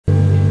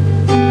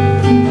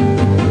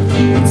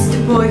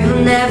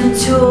never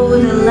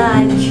told I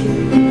like you.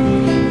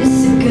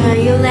 It's the girl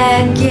you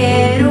let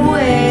get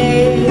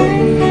away.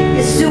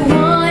 It's the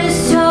one you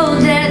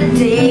told that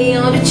day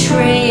on the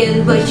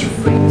train, but you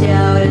freaked